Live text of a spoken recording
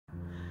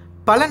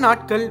பல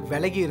நாட்கள்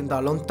விலகி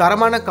இருந்தாலும்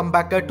தரமான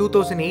கம்பேக்கை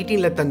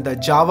 2018ல தந்த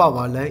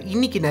ஜாவாவால்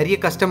இன்னைக்கு நிறைய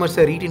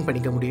கஸ்டமர்ஸை ரீட்டைன்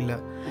பண்ணிக்க முடியல.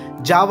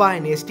 Java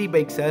and ST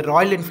பைக்ஸை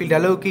Royal Enfield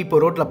அளவுக்கு இப்போ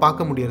ரோட்டில்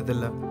பார்க்க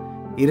முடியறதில்ல.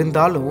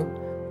 இருந்தாலும்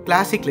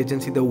கிளாசிக்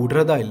லெஜெண்ட்ஸ் இதை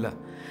விடுறதா இல்லை.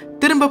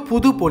 திரும்ப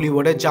புது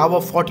பொலிவோட Java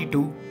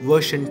 42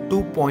 version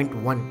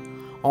 2.1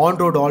 on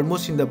road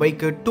almost இந்த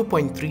பைக்கு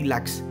 2.3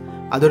 lakhs.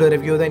 அதோட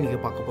ரிவ்யூ தான்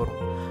இன்றைக்கி பார்க்க போகிறோம்.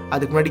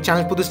 அதுக்கு முன்னாடி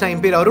சேனல் புதுசுனா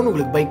என் பேர் அருண்.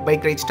 உங்களுக்கு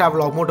bike ride, star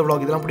vlog, Moto vlog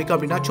இதெல்லாம் பிடிக்கும்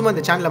அப்படின்னா சும்மா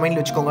இந்த சேனலை மைண்டில்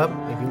வச்சுக்கோங்க.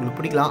 மேபி உங்களுக்கு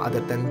பிடிக்கலாம்.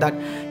 அதர் தென் தட்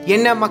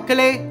என்ன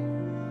மக்களே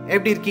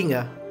எப்படி இருக்கீங்க?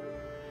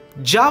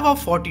 ஜாவா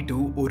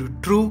 42 ஒரு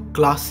ட்ரூ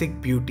கிளாசிக்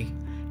பியூட்டி.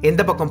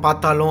 எந்த பக்கம்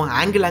பார்த்தாலும்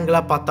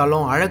ஆங்கிளாக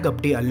பார்த்தாலும் அழகு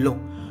அப்படி அல்லும்.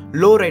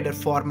 Low rider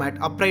format,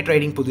 upright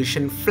riding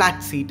position,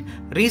 flat seat,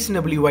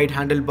 reasonably white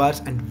handle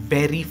parse and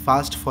very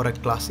fast for a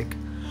classic.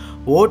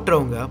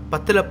 ஓட்டுறவங்க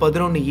 10ல்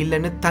 11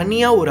 இல்லைன்னு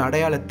தனியாக ஒரு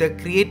அடையாளத்தை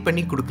க்ரியேட்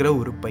பண்ணி கொடுக்குற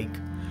ஒரு பைக்.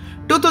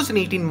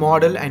 2018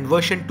 மாடல் அண்ட்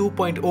வெர்ஷன்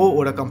 2.0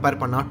 ஓட கம்பேர்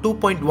பண்ணால்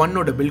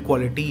 2.1ஓட பில்ட்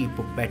குவாலிட்டி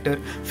இப்போ பெட்டர்.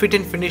 ஃபிட்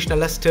அண்ட் ஃபினிஷ்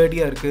நல்லா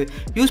ஸ்டர்டியாக இருக்குது.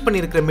 யூஸ்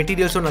பண்ணியிருக்கிற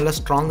மெட்டீரியல்ஸும் நல்லா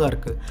ஸ்ட்ராங்காக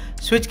இருக்குது.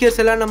 ஸ்விட்ச் கியர்ஸ்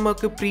எல்லாம்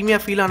நமக்கு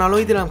ப்ரீமியாக ஃபீல்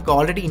ஆனாலும் இது நமக்கு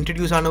ஆல்ரெடி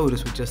இன்ட்ரடியூஸ் ஆன ஒரு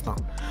ஸ்விட்சஸ்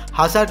தான்.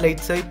 ஹசார்ட்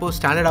லைட்ஸை இப்போது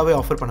ஸ்டாண்டர்டாகவே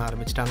ஆஃபர் பண்ண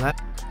ஆரம்பிச்சிட்டாங்க.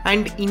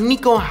 அண்ட்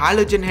இன்றைக்கும்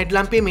ஹாலோஜன்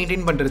ஹெட்லாம்பே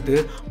மெயின்டைன் பண்ணுறது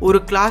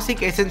ஒரு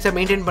கிளாசிக் எசன்ஸை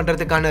மெயின்டைன்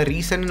பண்ணுறதுக்கான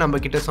ரீசன் நம்ம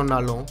கிட்ட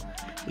சொன்னாலும்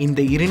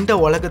இந்த இருண்ட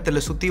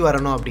உலகத்தில் சுற்றி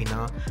வரணும் அப்படின்னா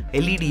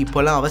எல்இடி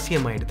இப்போலாம்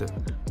அவசியமாயிடுது,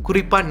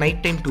 குறிப்பாக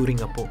நைட் டைம்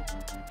டூரிங் அப்போ.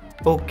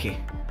 ஓகே,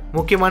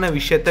 முக்கியமான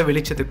விஷயத்தை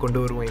வெளிச்சத்துக்கு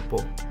கொண்டு வருவோம்.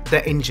 இப்போது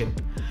த engine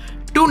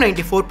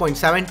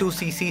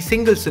 294.72cc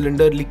single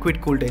cylinder liquid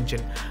cooled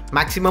engine.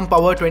 Maximum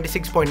power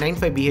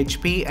 26.95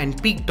 bhp and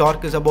peak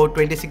torque is about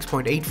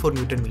 26.84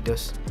 newton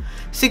meters.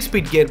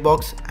 6-speed gearbox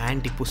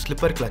and இப்போ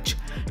slipper clutch.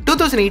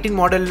 2018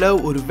 மாடலில்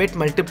ஒரு வெட்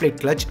மல்டிப்ளேட்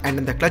கிளச்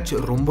அண்ட் அந்த கிளச்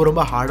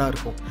ரொம்ப ஹார்டாக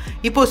இருக்கும்.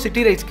 இப்போது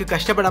சிட்டி ரைட்ஸ்க்கு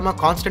கஷ்டப்படாமல்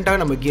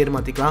கான்ஸ்டண்ட்டாக நம்ம கியர்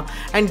மாற்றிக்கலாம்.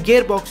 அண்ட்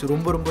கியர் பாக்ஸ்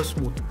ரொம்ப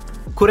ஸ்மூத்.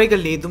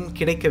 குறைகள் ஏதும்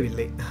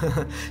கிடைக்கவில்லை.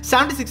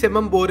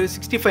 76mm bore,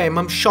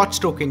 65mm short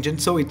stroke engine.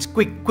 So it's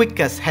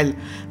quick as Hell.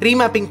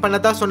 Remapping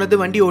பண்ணதான் சொன்னது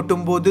வண்டி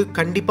ஓட்டும் போது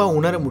கண்டிப்பாக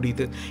உணர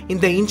முடியுது.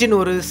 இந்த இன்ஜின்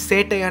ஒரு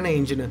சேட்டையான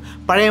இன்ஜின்.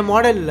 பழைய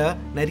மாடலில்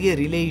நிறைய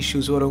ரிலே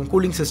இஷ்யூஸ் வரும்,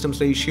 கூலிங்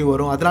சிஸ்டம்ஸில் இஷ்யூ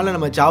வரும். அதனால்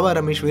நம்ம ஜாவா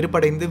ரமேஷ்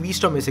வெறுப்படைந்து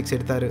V-Storm SX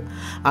எடுத்தார்.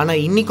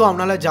 ஆனால் இன்றைக்கும்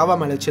அவனால் ஜாவா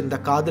மேலே வச்சிருந்த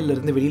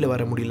காதலிருந்து வெளியில்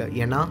வர முடியல.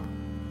 ஏன்னா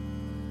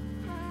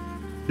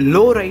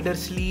low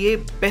ரைடர்ஸ்லேயே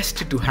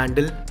best to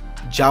handle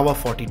Java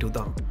 42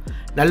 தான்.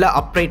 நல்ல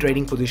அப்ரைட்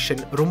ரைடிங்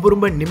பொசிஷன்,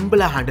 ரொம்ப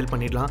நிம்பிளாக ஹேண்டில்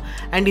பண்ணிடலாம்.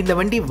 அண்ட் இந்த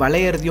வண்டி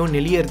வளையறதையும்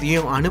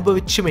நெளியறதையும்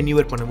அனுபவித்து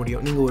மென்யூவர் பண்ண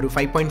முடியும். நீங்கள் ஒரு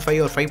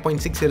 5.5 ஒரு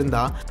 5.6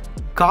 இருந்தால்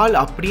கால்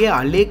அப்படியே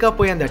அலேக்காக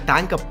போய் அந்த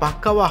டேங்கை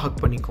பக்காவாக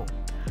ஹக் பண்ணிக்கும்.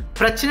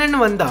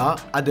 பிரச்சனைன்னு வந்தால்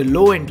அது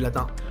லோ எண்டில்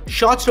தான்.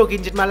 ஷார்ட் ஸ்ட்ரோக்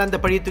இன்ஜின் மேலே அந்த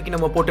பழைய தூக்கி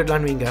நம்ம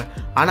போட்டுடலான்னு வைங்க.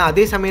 ஆனால்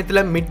அதே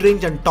சமயத்தில் mid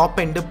range and top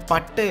end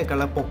பட்டையை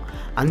கலப்போம்.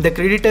 அந்த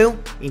கிரெடிட்டையும்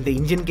இந்த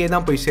இன்ஜின்கே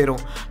தான் போய்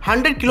சேரும்.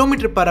 100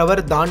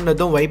 km/h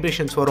தாண்டினதும்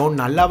வைப்ரேஷன்ஸ் வரும்,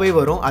 நல்லாவே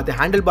வரும். அது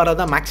ஹேண்டில் பாராக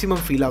தான்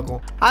மேக்ஸிமம் ஃபீல்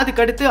ஆகும்.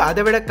 அதுக்கடுத்து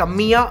அதை விட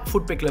கம்மியாக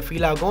ஃபுட் பேக்கில்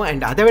ஃபீல் ஆகும்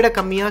அண்ட் அதை விட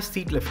கம்மியாக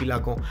சீட்டில் ஃபீல்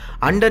ஆகும்.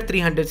 அண்டர்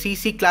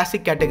 300cc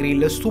கிளாசிக்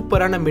கேட்டகரியில்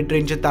சூப்பரான மிட்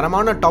ரேஞ்சு,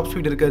 தரமான டாப்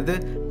ஸ்பீட் இருக்கிறது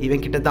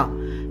இவன் கிட்ட தான்.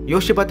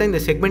 யோசிச்சு பார்த்தா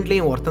இந்த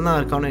செக்மெண்ட்லேயும் ஒருத்தன் தான்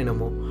இருக்கானோ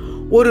என்னமோ.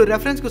 ஒரு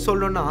ரெஃபரன்ஸ்க்கு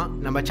சொல்லணும்னா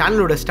நம்ம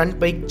சேனலோட ஸ்டண்ட்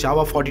பைக்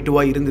ஜாவா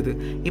 42 இருந்தது.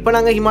 இப்போ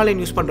நாங்கள்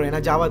ஹிமாலயன் யூஸ் பண்ணுறோம்.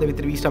 ஏன்னா ஜாவா அதை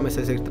வித்து V-Storm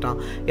SX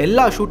எடுத்துட்டான்.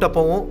 எல்லா ஷூட்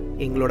அப்பவும்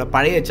எங்களோட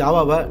பழைய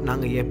ஜாவாவை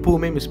நாங்கள்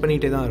எப்பவுமே மிஸ்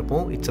பண்ணிகிட்டே தான்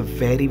இருப்போம். இட்ஸ் அ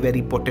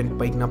வெரி பொட்டன்ட்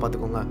பைக்னா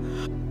பார்த்துக்கோங்க.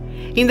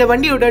 இந்த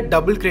வண்டியோட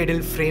டபுள்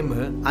கிரேடில் ஃப்ரேமு,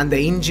 அந்த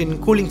engine,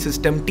 cooling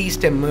system, tea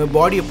stem,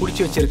 பாடியை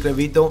பிடிச்சி வச்சிருக்கிற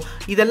விதம்,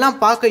 இதெல்லாம்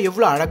பார்க்க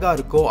எவ்வளோ அழகாக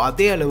இருக்கோ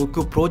அதே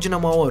அளவுக்கு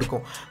பிரோஜனமாகவும்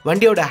இருக்கும்.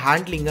 வண்டியோட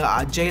ஹேண்ட்லிங்கை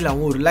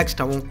அஜைலாகவும்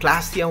ரிலாக்ஸ்டாகவும்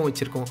கிளாஸியாகவும்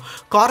வச்சுருக்கோம்.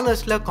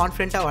 கார்னர்ஸில்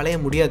கான்ஃபிடென்ட்டாக வளைய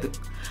முடியாது.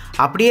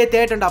 அப்படியே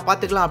தேட்டண்டா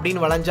பார்த்துக்கலாம்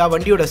அப்படின்னு வளைஞ்சா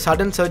வண்டியோட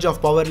சடன் சர்ஜ்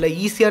ஆஃப் பவரில்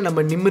ஈஸியாக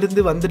நம்ம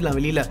நிமிர்ந்து வந்துடலாம்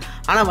வெளியில்.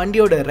 ஆனால்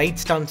வண்டியோட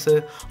ரைட் ஸ்டான்ஸு,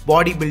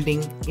 பாடி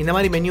பில்டிங் இந்த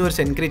மாதிரி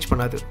மென்யூவர்ஸ் என்கரேஜ்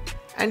பண்ணாது.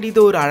 அண்ட் இது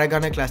ஒரு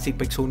அழகான கிளாசிக்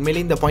பைக். ஸோ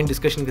உண்மையிலே இந்த பாயிண்ட்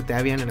டிஸ்கஷனுக்கு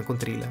தேவையானு எனக்கும்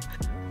தெரியல.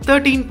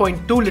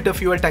 13.2 litre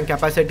fuel tank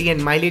capacity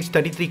and mileage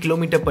 33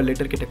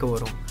 km/l கிட்டக்க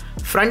வரும்.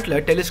 ஃப்ரண்ட்டில்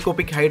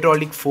telescopic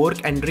hydraulic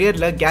fork and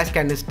ரியரில் case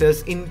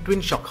canisters in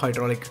twin shock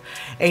hydraulic.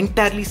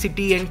 Entirely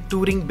city and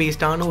touring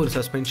பேஸ்டான ஒரு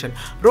சஸ்பென்ஷன்.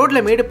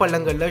 ரோட்டில் மேடு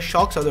பள்ளங்களில்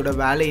ஷாக்ஸ் அதோட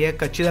வேலையை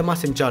கச்சிதமாக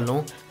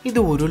செஞ்சாலும் இது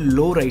ஒரு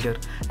low rider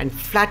and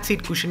flat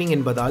seat cushioning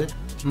என்பதால்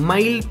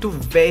mild to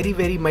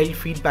very mild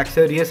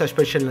ஃபீட்பேக்ஸை rear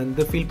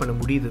சஸ்பென்ஷன்லேருந்து feel பண்ண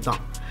முடியுது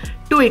தான்.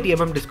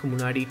 280mm டிஸ்க்கு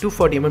முன்னாடி,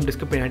 240mm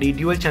டிஸ்க்கு பின்னாடி,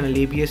 dual channel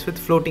ABS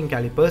with floating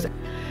callipers.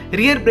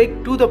 Rear break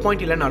to the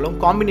point இல்லைனாலும்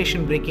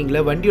காம்பினேஷன்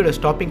பிரேக்கிங்கில் வண்டியோட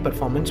ஸ்டாப்பிங்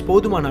பர்ஃபார்மன்ஸ்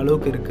போதுமான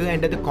அளவுக்கு இருக்குது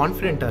அண்ட் அது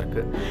கான்ஃபிடென்ட்டாக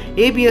இருக்குது.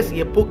 ABS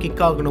எப்போ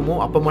கிக் ஆகணுமோ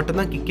அப்போ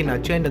மட்டும்தான் கிக்கின்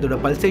ஆச்சு அண்ட் அதோட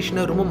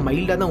பல்சேஷனை ரொம்ப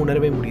மைல்டாக தான்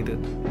உணரவே முடியுது.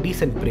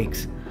 Decent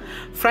breaks.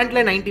 ஃப்ரண்ட்டில்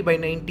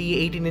 90/90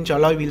 18-inch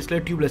alloy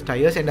வீல்ஸில் tubeless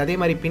tyres and அதே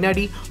மாதிரி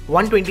பின்னாடி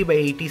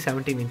 120/80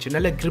 17-inch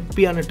நல்ல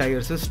கிரிப்பியான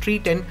டயர்ஸு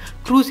ஸ்ட்ரீட் அண்ட்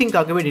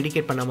க்ரூசிங்காகவே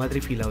டெடிகேட் பண்ண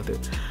மாதிரி ஃபீல் ஆகுது.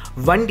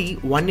 வண்டி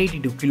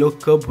 182 kg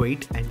கர்ப்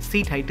wait and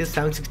seat height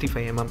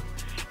 765mm.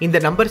 இந்த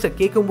நம்பர்ஸை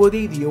கேட்கும்போது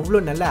இது எவ்வளோ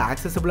நல்ல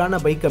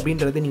ஆக்சசபிளான பைக்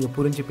அப்படின்றது நீங்கள்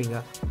புரிஞ்சுப்பீங்க.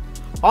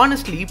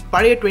 ஆனஸ்ட்லி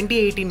பழைய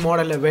 2018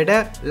 மாடலை விட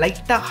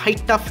லைட்டாக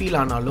ஹைட்டாக ஃபீல்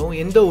ஆனாலும்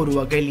எந்த ஒரு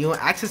வகையிலையும்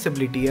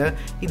ஆக்சசிபிலிட்டியை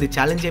இது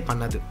சேலஞ்சே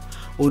பண்ணாது.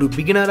 ஒரு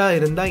பிகினராக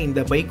இருந்தால்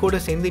இந்த பைக்கோடு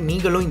சேர்ந்து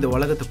நீங்களும் இந்த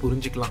உலகத்தை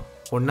புரிஞ்சிக்கலாம்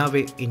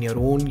ஒன்றாவே in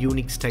your own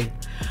unique style.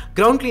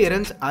 Ground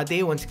clearance அதே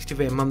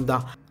 165mm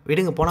தான்,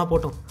 விடுங்க போனால்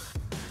போட்டோம்.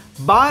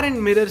 பார்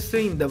அண்ட் மிரர்ஸு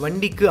இந்த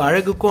வண்டிக்கு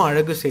அழகுக்கும்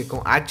அழகு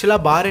சேர்க்கும்.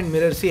 ஆக்சுவலாக பார் அண்ட்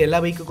மிரர்ஸு எல்லா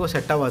பைக்குக்கும்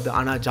செட் ஆகாது.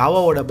 ஆனால்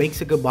ஜாவாவோட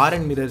பைக்ஸுக்கு பார்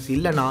அண்ட் மிரர்ஸ்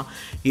இல்லைனா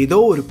ஏதோ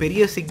ஒரு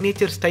பெரிய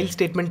சிக்னேச்சர் ஸ்டைல்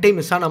ஸ்டேட்மெண்ட்டே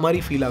மிஸ் ஆன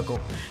மாதிரி ஃபீல்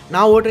ஆகும்.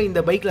 நான் ஓடுற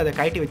இந்த பைக்கில் அதை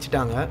கழட்டி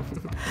வச்சுட்டாங்க.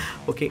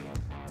 ஓகே,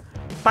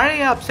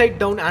 பழைய அப்சைட்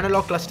டவுன்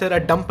அனலாக் கிளஸ்டரை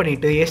டம்ப்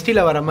பண்ணிவிட்டு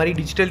எஸ்டியில் வர மாதிரி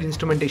டிஜிட்டல்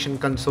இன்ஸ்ட்ருமெண்டேஷன்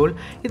கன்சோல்,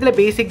 இதில்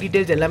பேசிக்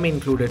டீட்டெயில்ஸ் எல்லாமே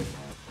இன்க்ளூடட்.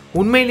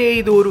 உண்மையிலேயே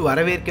இது ஒரு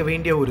வரவேற்க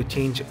வேண்டிய ஒரு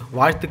சேஞ்ச்.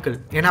 வாழ்த்துக்கள்.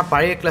 ஏன்னா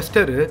பழைய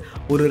கிளஸ்டரு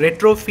ஒரு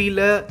ரெட்ரோ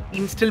ஃபீலை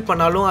இன்ஸ்டில்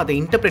பண்ணாலும் அதை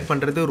இன்டர்பிரேட்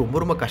பண்ணுறது ரொம்ப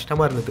ரொம்ப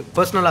கஷ்டமாக இருந்தது.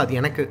 பர்சனலாக அது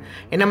எனக்கு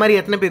என்ன மாதிரி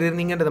எத்தனை பேர்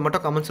இருந்தீங்கன்றதை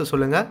மட்டும் கமெண்ட்ஸை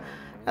சொல்லுங்கள்.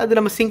 அது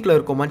நம்ம சிங்கில்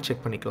இருக்கோமான்னு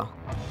செக் பண்ணிக்கலாம்.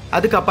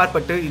 அதுக்கு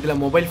அப்பாற்பட்டு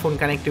இதில் mobile phone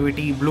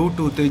connectivity,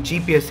 bluetooth,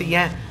 GPS,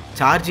 ஏன்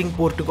சார்ஜிங்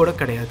போர்ட்டு கூட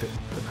கிடையாது.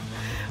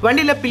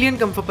 வண்டியில் பில்லியன்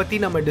கம்ஃபர்ட் பற்றி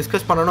நம்ம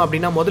டிஸ்கஸ் பண்ணணும்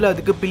அப்படின்னா முதல்ல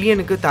அதுக்கு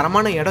பில்லியனுக்கு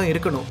தரமான இடம்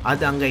இருக்கணும்.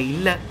 அது அங்கே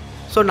இல்லை.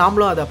 ஸோ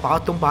நாமளும் அதை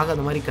பார்த்தும்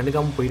பார்க்காத மாதிரி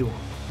கண்டுக்காமல் போயிடுவோம்.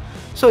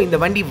 ஸோ இந்த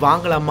வண்டி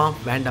வாங்கலாமா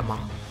வேண்டாமா?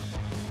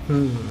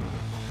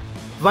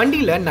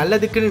 வண்டியில்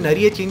நல்லதுக்குன்னு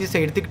நிறைய சேஞ்சஸை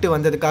எடுத்துக்கிட்டு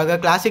வந்ததுக்காக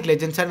கிளாசிக்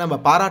லெஜெண்ட்ஸை நம்ம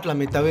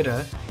பாராட்டலாமே தவிர,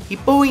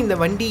 இப்போவும் இந்த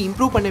வண்டி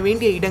இம்ப்ரூவ் பண்ண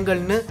வேண்டிய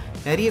இடங்கள்னு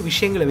நிறைய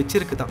விஷயங்களை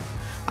வச்சுருக்கு தான்.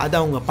 அதை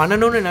அவங்க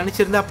பண்ணணும்னு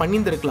நினச்சிருந்தா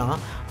பண்ணியிருந்துருக்கலாம்.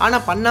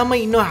 ஆனால்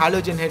பண்ணாமல் இன்னும்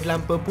halogen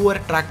ஹெட்லாம்ப்பு,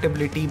 poor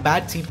ட்ராக்டபிலிட்டி,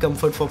 bad seat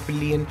comfort for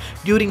billion,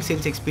 during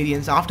sales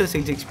experience, after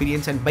sales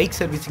experience and bike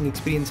servicing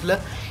எக்ஸ்பீரியன்ஸில்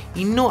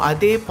இன்னும்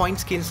அதே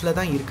பாயிண்ட் ஸ்கேல்ஸில்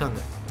தான் இருக்காங்க.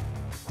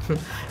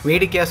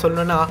 வேடிக்கையாக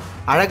சொல்லணும்னா,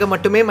 அழகை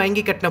மட்டுமே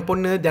மயங்கி கட்டின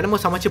பொண்ணு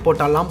தினமும் சமைச்சு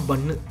போட்டாலாம்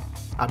பண்ணு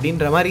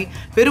அப்படின்ற மாதிரி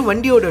வெறும்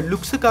வண்டியோட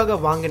லுக்ஸுக்காக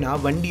வாங்கினா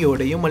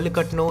வண்டியோடையும் மல்லு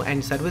கட்டணும்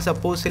அண்ட் சர்வீஸ்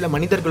அப்போ சில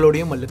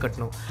மனிதர்களோடையும் மல்லு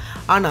கட்டணும்.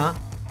 ஆனால்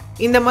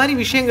இந்த மாதிரி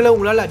விஷயங்களை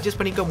உங்களால் அட்ஜஸ்ட்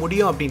பண்ணிக்க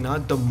முடியும் அப்படின்னா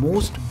the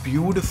most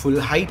beautiful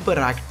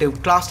hyper active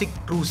classic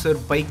cruiser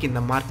bike in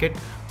the market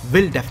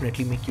will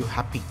definitely make you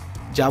happy.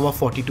 Jawa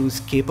 42 is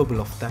capable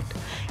of that.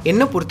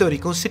 என்னை பொறுத்த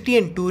வரைக்கும் சிட்டி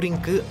அண்ட்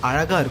டூரிங்க்கு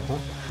அழகாக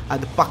இருக்கும்.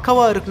 அது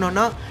பக்கவாக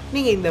இருக்கணும்னா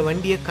நீங்கள் இந்த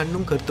வண்டியை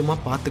கண்ணும்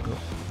கருத்துமாக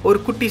பார்த்துக்கணும். ஒரு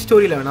குட்டி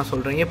ஸ்டோரியில் வேணால்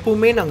சொல்கிறேன்.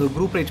 எப்போவுமே நாங்கள்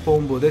குரூப் ரைட்ஸ்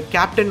போகும்போது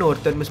கேப்டன்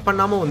ஒருத்தர் மிஸ்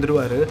பண்ணாமல்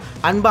வந்துடுவார்.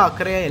 அன்பா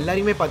அக்கறையாக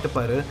எல்லாரையுமே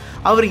பார்த்துப்பார்.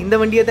 அவர் இந்த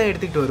வண்டியை தான்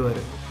எடுத்துக்கிட்டு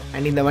வருவார்.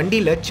 அண்ட் இந்த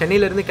வண்டியில்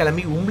சென்னையிலேருந்து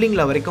கிளம்பி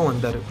உம்ப்ளிங்கில் வரைக்கும்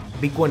வந்தார்.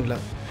 பிக்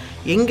ஒனில்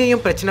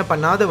எங்கேயும் பிரச்சனை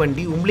பண்ணாத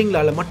வண்டி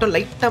உம்ப்ளிங்லால் மட்டும்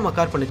லைட்டாக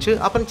மக்கார் பண்ணிச்சு.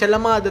 அப்புறம்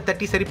செல்லமாக அதை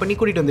தட்டி சரி பண்ணி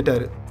கூட்டிகிட்டு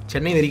வந்துட்டார்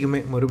சென்னை வரைக்குமே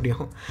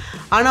மறுபடியும்.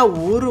 ஆனால்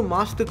ஒரு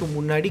மாதத்துக்கு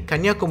முன்னாடி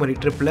கன்னியாகுமரி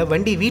ட்ரிப்பில்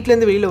வண்டி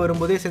வீட்டிலேருந்து வெளியில்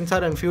வரும்போதே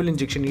சென்சார் அண்ட் ஃபியூல்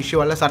இன்ஜெக்ஷன்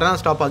இஷ்யூவால் சடனாக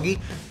ஸ்டாப் ஆகி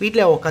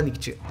வீட்டில்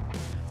உட்காந்துக்கிச்சு.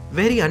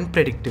 Very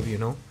அன்பிரெடிக்டிவ்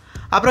you know.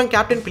 அப்புறம்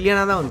கேப்டன்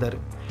பில்லியனாக தான் வந்தார்.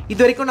 இது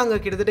வரைக்கும்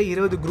நாங்கள் கிட்டத்தட்ட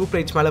 20 குரூப்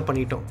ரைட்ஸ் மேலே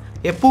பண்ணிட்டோம்.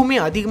 எப்போவுமே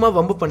அதிகமாக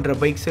வம்பு பண்ணுற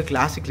பைக்ஸு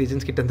கிளாசிக்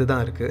லெஜெண்ட்ஸ் கிட்டேருந்து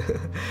தான் இருக்குது.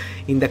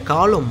 இந்த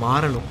காலம்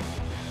மாறணும்.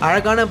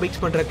 அழகான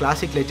பைக்ஸ் பண்ணுற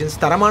கிளாசிக் லெஜெண்ட்ஸ்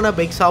தரமான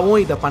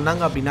பைக்ஸாகவும் இதை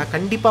பண்ணாங்க அப்படின்னா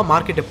கண்டிப்பாக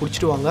மார்க்கெட்டை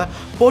பிடிச்சிடுவாங்க.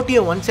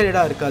 போட்டியும் ஒன்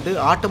சைடாக இருக்காது,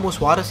 ஆட்டமும்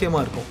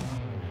சுவாரஸ்யமாக இருக்கும்.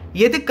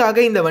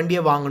 எதுக்காக இந்த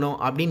வண்டியை வாங்கணும்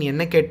அப்படின்னு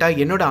என்ன கேட்டால்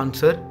என்னோட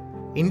ஆன்சர்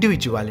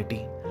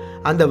இண்டிவிஜுவாலிட்டி.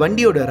 அந்த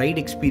வண்டியோட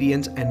right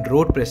experience and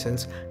road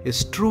presence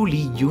is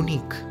truly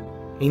unique.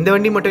 இந்த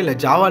வண்டி மட்டும் இல்லை,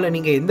 ஜாவாவில்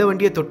நீங்கள் எந்த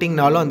வண்டியை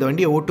தொட்டிங்கனாலும் அந்த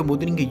வண்டியை ஓட்டும்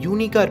போது நீங்கள்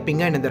யூனிக்காக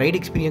இருப்பீங்க. அண்ட் அந்த ரைட்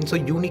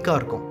எக்ஸ்பீரியன்ஸும் யூனிக்காக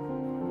இருக்கும்.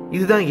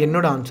 இதுதான்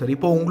என்னோட ஆன்சர்.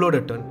 இப்போது உங்களோட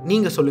டர்ன்.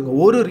 நீங்கள் சொல்லுங்கள்,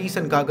 ஒரு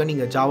ரீசனுக்காக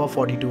நீங்கள் Jawa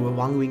 42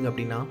 வாங்குவீங்க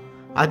அப்படின்னா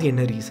அது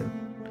என்ன ரீசன்?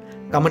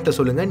 கமெண்ட்டை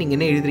சொல்லுங்கள். நீங்கள்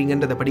என்ன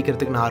எழுதுறீங்கன்றதை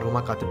படிக்கிறதுக்கு நான்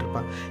ஆர்வமாக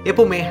காத்துட்ருப்பேன்.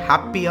 எப்போவுமே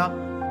ஹாப்பியாக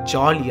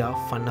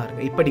ஜாலியாக ஃபன்னாக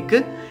இருங்க. இப்படிக்கு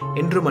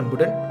என்றும்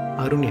அன்புடன்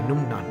அருண்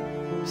என்னும் நான்.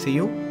 See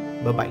you,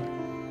 bye bye.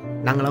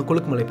 நாங்களாம்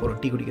கொழுக்குமலை போகிறோம்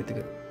டீ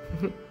குடிக்கிறதுக்கு.